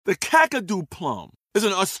The Kakadu plum is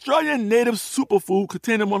an Australian native superfood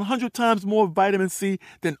containing 100 times more vitamin C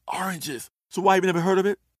than oranges. So why have you never heard of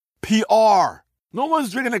it? PR. No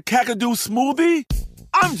one's drinking a Kakadu smoothie?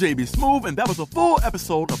 I'm JB Smoove, and that was a full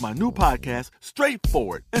episode of my new podcast,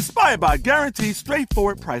 Straightforward, inspired by guaranteed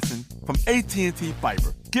straightforward pricing from AT&T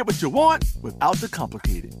Fiber. Get what you want without the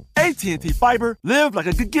complicated. AT&T Fiber, live like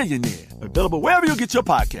a gigillionaire. Available wherever you get your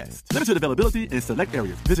podcasts. Limited availability in select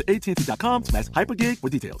areas. Visit AT&T.com/hypergig for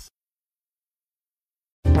details.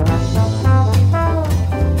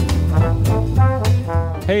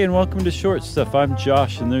 Hey, and welcome to Short Stuff. I'm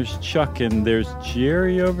Josh, and there's Chuck, and there's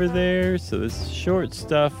Jerry over there. So this is Short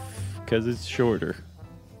Stuff because it's shorter.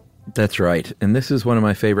 That's right. And this is one of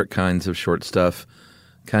my favorite kinds of short stuff,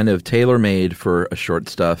 kind of tailor-made for a short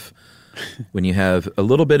stuff. When you have a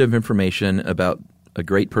little bit of information about a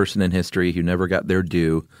great person in history who never got their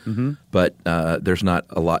due, but there's not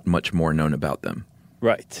a lot much more known about them.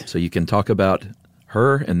 Right. So you can talk about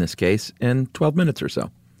her, in this case, in 12 minutes or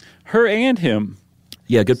so. Her and him.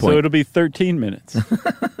 Yeah, good point. So it'll be 13 minutes.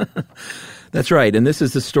 That's right. And this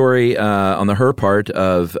is the story on the her part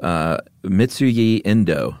of Mitsuyi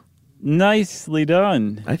Endo. Nicely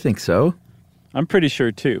done. I think so. I'm pretty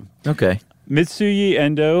sure, too. Okay. Mitsuyi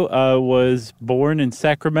Endo was born in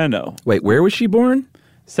Sacramento. Wait, where was she born?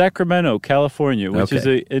 Sacramento, California, which is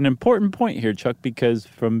Okay. an important point here, Chuck, because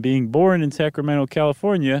from being born in Sacramento,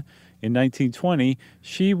 California in 1920,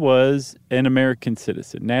 she was an American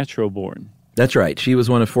citizen, natural born. That's right. She was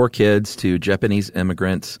one of 4 kids to Japanese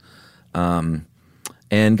immigrants, and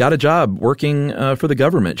got a job working for the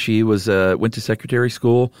government. She was went to secretary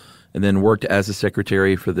school and then worked as a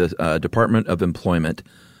secretary for the Department of Employment.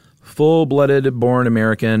 Full-blooded, born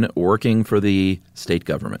American, working for the state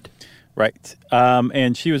government. Right.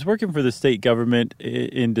 And she was working for the state government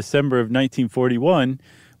in December of 1941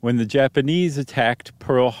 when the Japanese attacked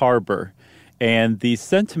Pearl Harbor. And the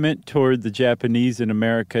sentiment toward the Japanese in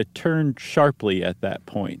America turned sharply at that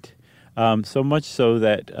point. So much so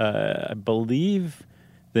that I believe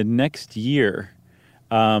the next year,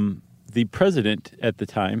 the president at the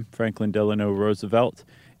time, Franklin Delano Roosevelt,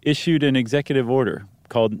 issued an executive order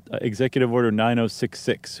called Executive Order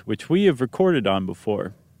 9066, which we have recorded on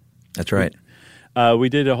before. That's right. We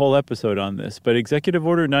did a whole episode on this. But Executive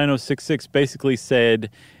Order 9066 basically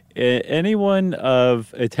said anyone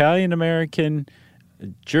of Italian-American,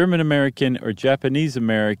 German-American, or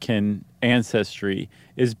Japanese-American ancestry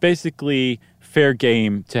is basically fair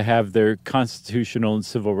game to have their constitutional and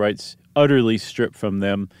civil rights utterly stripped from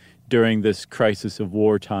them during this crisis of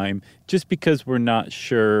wartime, just because we're not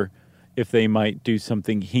sure if they might do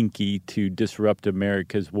something hinky to disrupt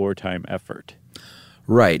America's wartime effort.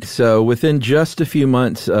 Right. So within just a few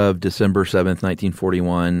months of December 7th,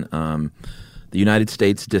 1941, the United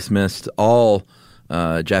States dismissed all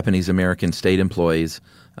Japanese-American state employees,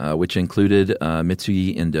 which included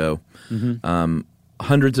Mitsuyi Endo.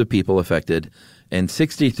 Hundreds of people affected, and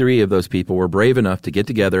 63 of those people were brave enough to get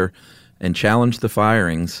together and challenge the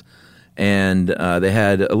firings. And they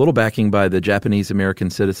had a little backing by the Japanese-American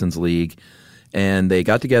Citizens League, and they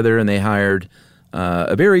got together and they hired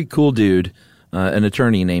a very cool dude, an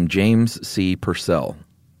attorney named James C. Purcell.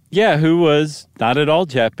 Yeah, who was not at all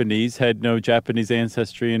Japanese, had no Japanese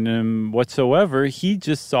ancestry in him whatsoever. He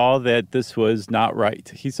just saw that this was not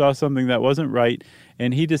right. He saw something that wasn't right,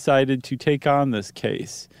 and he decided to take on this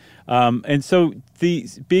case. And so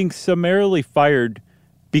being summarily fired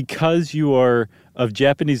because you are of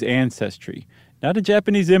Japanese ancestry, not a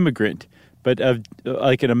Japanese immigrant, but of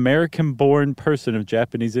like an American-born person of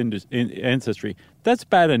Japanese ancestry, that's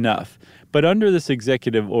bad enough. But under this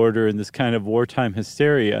executive order and this kind of wartime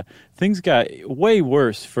hysteria, things got way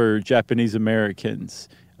worse for Japanese Americans,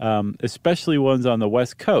 especially ones on the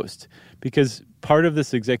West Coast, because part of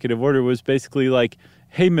this executive order was basically like,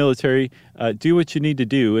 hey, military, do what you need to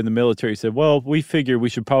do. And the military said, well, we figure we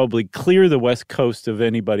should probably clear the West Coast of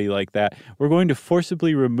anybody like that. We're going to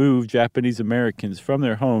forcibly remove Japanese Americans from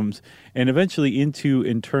their homes and eventually into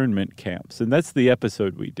internment camps. And that's the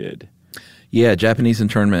episode we did. Yeah, Japanese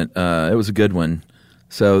internment. It was a good one.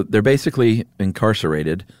 So they're basically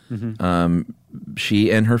incarcerated,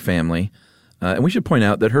 she and her family. And we should point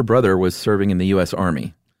out that her brother was serving in the U.S.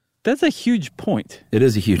 Army. That's a huge point. It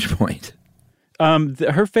is a huge point.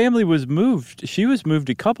 Her family was moved. She was moved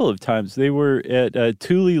a couple of times. They were at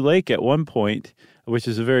Tule Lake at one point, which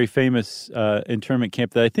is a very famous internment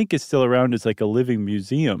camp that I think is still around as like a living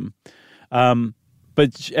museum.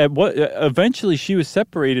 But eventually she was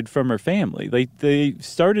separated from her family. They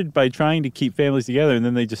started by trying to keep families together, and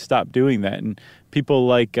then they just stopped doing that. And people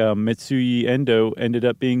like Mitsuyi Endo ended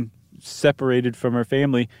up being separated from her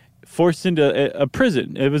family forced into a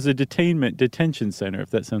prison. It was a detention center, if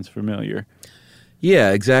that sounds familiar.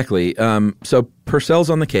 Yeah, exactly. So Purcell's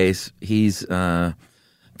on the case. He's got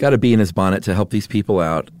a bee in his bonnet to help these people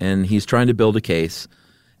out, and he's trying to build a case.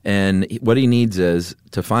 And what he needs is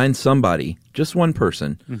to find somebody, just one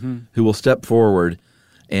person, who will step forward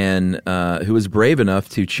and who is brave enough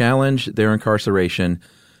to challenge their incarceration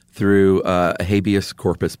through a habeas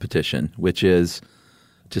corpus petition, which is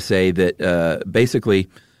to say that basically,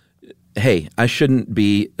 hey, I shouldn't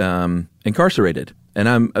be incarcerated, and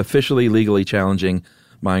I'm officially legally challenging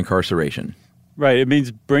my incarceration. Right. It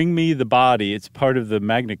means bring me the body. It's part of the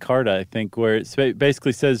Magna Carta, I think, where it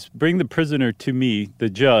basically says bring the prisoner to me, the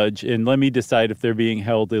judge, and let me decide if they're being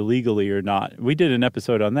held illegally or not. We did an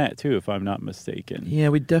episode on that, too, if I'm not mistaken. Yeah,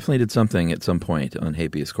 we definitely did something at some point on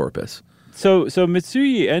habeas corpus. So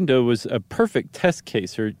Mitsuye Endo was a perfect test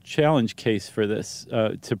case or challenge case for this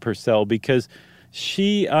to Purcell because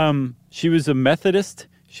she was a Methodist.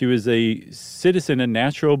 She was a citizen, a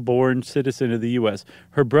natural-born citizen of the U.S.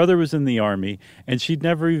 Her brother was in the Army, and she'd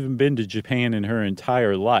never even been to Japan in her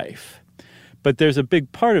entire life. But there's a big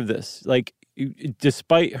part of this. Like,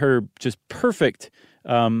 despite her just perfect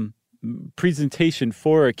presentation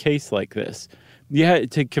for a case like this, you had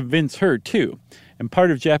to convince her, too. And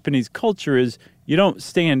part of Japanese culture is you don't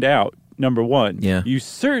stand out, number one. Yeah. You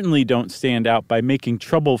certainly don't stand out by making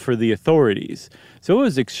trouble for the authorities. So it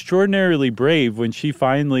was extraordinarily brave when she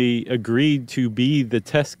finally agreed to be the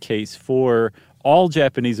test case for all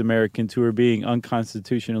Japanese Americans who were being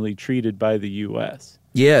unconstitutionally treated by the U.S.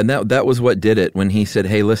 Yeah, and that was what did it when he said,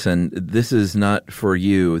 hey, listen, this is not for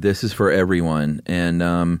you. This is for everyone.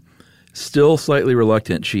 And still slightly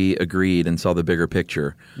reluctant, she agreed and saw the bigger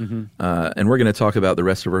picture. And we're going to talk about the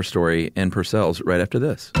rest of her story and Purcell's right after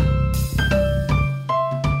this.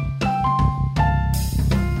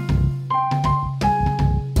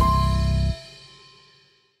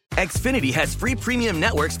 Xfinity has free premium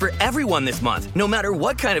networks for everyone this month, no matter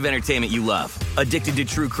what kind of entertainment you love. Addicted to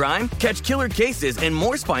true crime? Catch killer cases and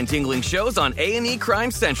more spine-tingling shows on A&E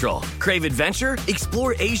Crime Central. Crave adventure?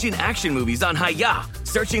 Explore Asian action movies on Hi-Ya.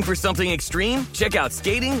 Searching for something extreme? Check out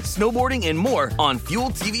skating, snowboarding, and more on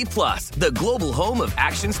Fuel TV Plus, the global home of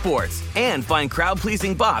action sports. And find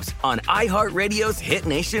crowd-pleasing bops on iHeartRadio's Hit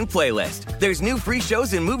Nation playlist. There's new free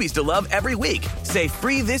shows and movies to love every week. Say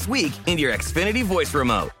free this week in your Xfinity voice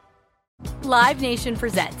remote. Live Nation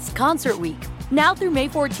presents Concert Week. Now through May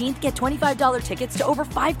 14th, get $25 tickets to over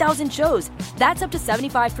 5,000 shows. That's up to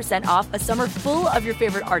 75% off a summer full of your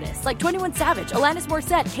favorite artists like 21 Savage, Alanis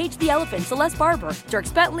Morissette, Cage the Elephant, Celeste Barber,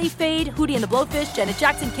 Dierks Bentley, Fade, Hootie and the Blowfish, Janet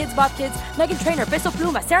Jackson, Kidz Bop Kids, Meghan Trainor, Peso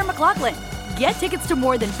Pluma, Sarah McLachlan. Get tickets to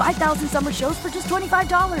more than 5,000 summer shows for just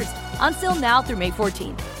 $25. On sale now through May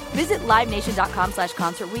 14th. Visit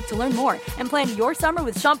LiveNation.com/Concert Week to learn more and plan your summer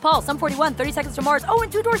with Sean Paul, Sum 41, 30 Seconds to Mars,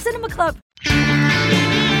 and Two Door Cinema Club.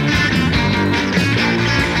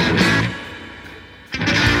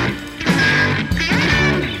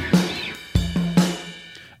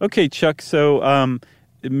 Okay, Chuck, so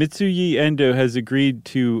Mitsuye Endo has agreed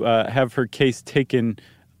to have her case taken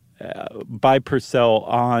by Purcell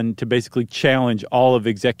on to basically challenge all of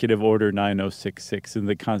Executive Order 9066 and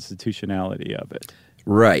the constitutionality of it.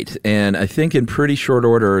 Right. And I think in pretty short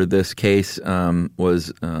order, this case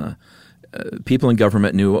was people in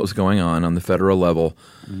government knew what was going on the federal level,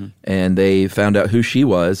 and they found out who she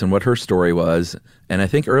was and what her story was. And I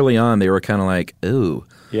think early on they were kind of like, ooh,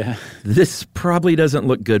 yeah, this probably doesn't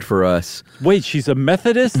look good for us. Wait, she's a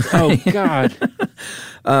Methodist? Oh, God.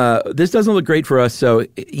 This doesn't look great for us, so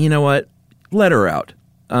you know what? Let her out.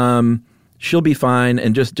 She'll be fine,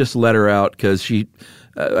 and just let her out because she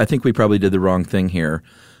I think we probably did the wrong thing here.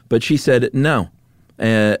 But she said no.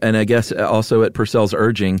 And I guess also at Purcell's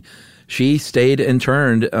urging, she stayed and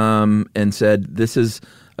turned and said, this is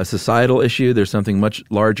a societal issue. There's something much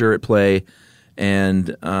larger at play.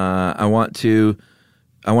 And I want to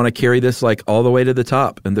carry this like all the way to the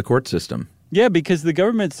top in the court system. Yeah, because the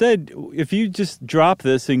government said, if you just drop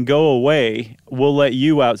this and go away, we'll let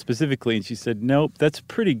you out specifically. And she said, nope, that's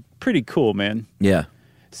pretty cool, man. Yeah.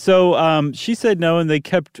 So she said no, and they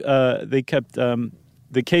kept the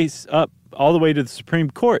case up all the way to the Supreme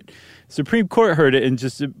Court. Supreme Court heard it and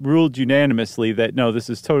just ruled unanimously that no, this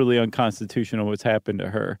is totally unconstitutional what's happened to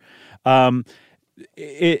her.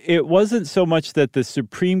 It wasn't so much that the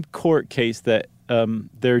Supreme Court case that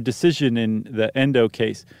their decision in the Endo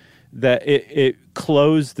case that it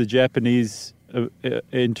closed the Japanese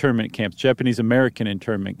internment camps, Japanese American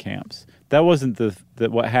internment camps. That wasn't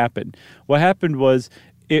what happened. What happened was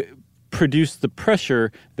it produced the pressure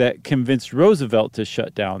that convinced Roosevelt to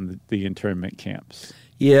shut down the internment camps.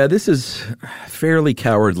 Yeah, this is fairly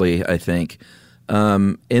cowardly, I think.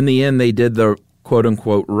 In the end, they did the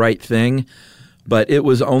quote-unquote right thing, but it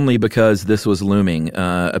was only because this was looming.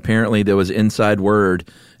 Apparently, there was inside word,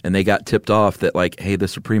 and they got tipped off that, like, hey, the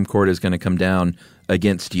Supreme Court is going to come down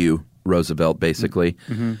against you, Roosevelt, basically.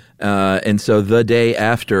 Mm-hmm. And so the day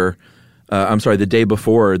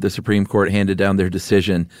before the Supreme Court handed down their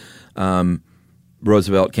decision,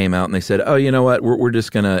 Roosevelt came out and they said, oh, you know what, we're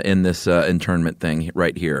just going to end this internment thing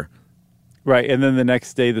right here. Right, and then the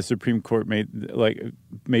next day the Supreme Court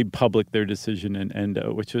made public their decision in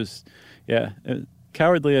Endo, which was,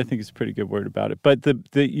 cowardly, I think is a pretty good word about it. But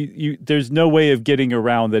there's no way of getting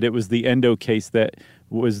around that it was the Endo case that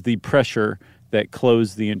was the pressure that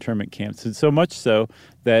closed the internment camps. And so much so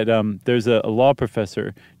that there's a law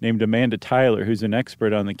professor named Amanda Tyler who's an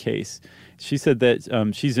expert on the case. She said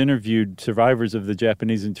that she's interviewed survivors of the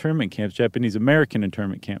Japanese American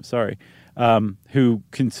internment camps, who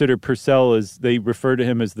consider Purcell they refer to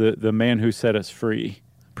him as the man who set us free.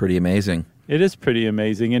 Pretty amazing. It is pretty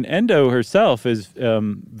amazing. And Endo herself is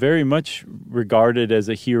very much regarded as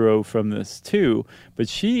a hero from this, too. But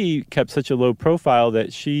she kept such a low profile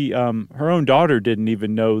that her own daughter didn't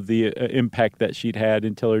even know the impact that she'd had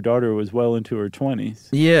until her daughter was well into her 20s.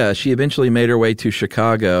 Yeah, she eventually made her way to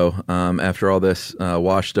Chicago after all this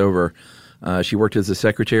washed over. She worked as a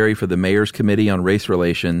secretary for the Mayor's Committee on Race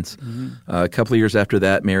Relations. Mm-hmm. A couple of years after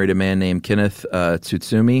that, married a man named Kenneth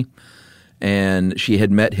Tsutsumi. And she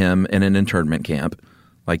had met him in an internment camp.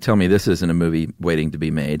 Like, tell me this isn't a movie waiting to be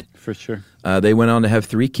made. For sure. They went on to have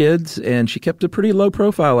 3 kids, and she kept a pretty low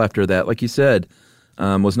profile after that. Like you said,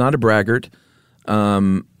 was not a braggart.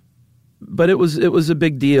 But it was a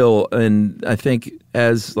big deal. And I think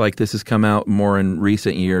as this has come out more in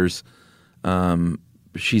recent years,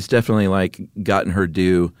 she's definitely gotten her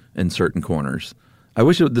due in certain corners. I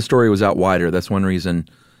wish the story was out wider. That's one reason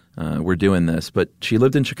we're doing this. But she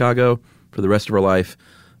lived in Chicago for the rest of her life.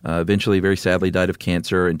 Eventually, very sadly, died of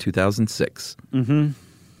cancer in 2006. Mm-hmm.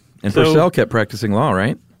 And Purcell kept practicing law,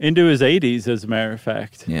 right? Into his 80s, as a matter of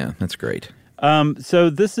fact. Yeah, that's great. So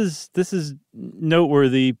this is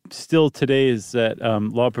noteworthy still today, is that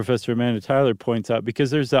law professor Amanda Tyler points out, because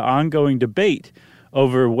there's an ongoing debate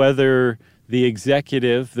over whether the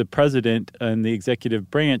executive, the president, and the executive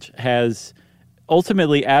branch has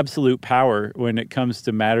ultimately absolute power when it comes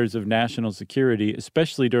to matters of national security,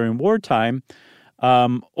 especially during wartime,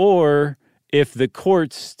 or if the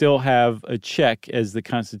courts still have a check, as the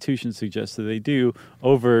Constitution suggests that they do,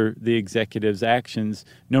 over the executive's actions,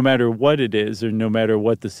 no matter what it is or no matter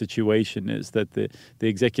what the situation is, that the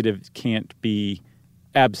executive can't be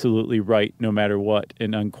absolutely right no matter what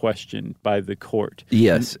and unquestioned by the court.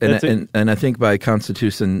 Yes, and I think by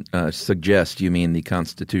Constitution suggest, you mean the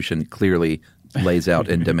Constitution clearly lays out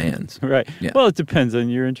and demands. Right. Yeah. Well, it depends on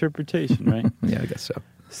your interpretation, right? Yeah, I guess so.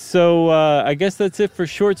 So I guess that's it for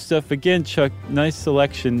short stuff. Again, Chuck, nice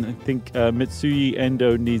selection. I think Mitsui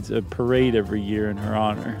Endo needs a parade every year in her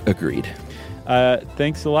honor. Agreed.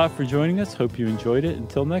 Thanks a lot for joining us. Hope you enjoyed it.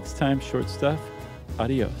 Until next time, short stuff.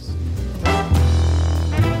 Adios.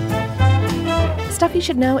 Stuff You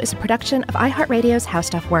Should Know is a production of iHeartRadio's How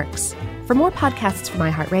Stuff Works. For more podcasts from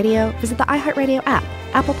iHeartRadio, visit the iHeartRadio app,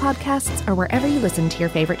 Apple Podcasts, or wherever you listen to your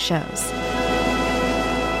favorite shows.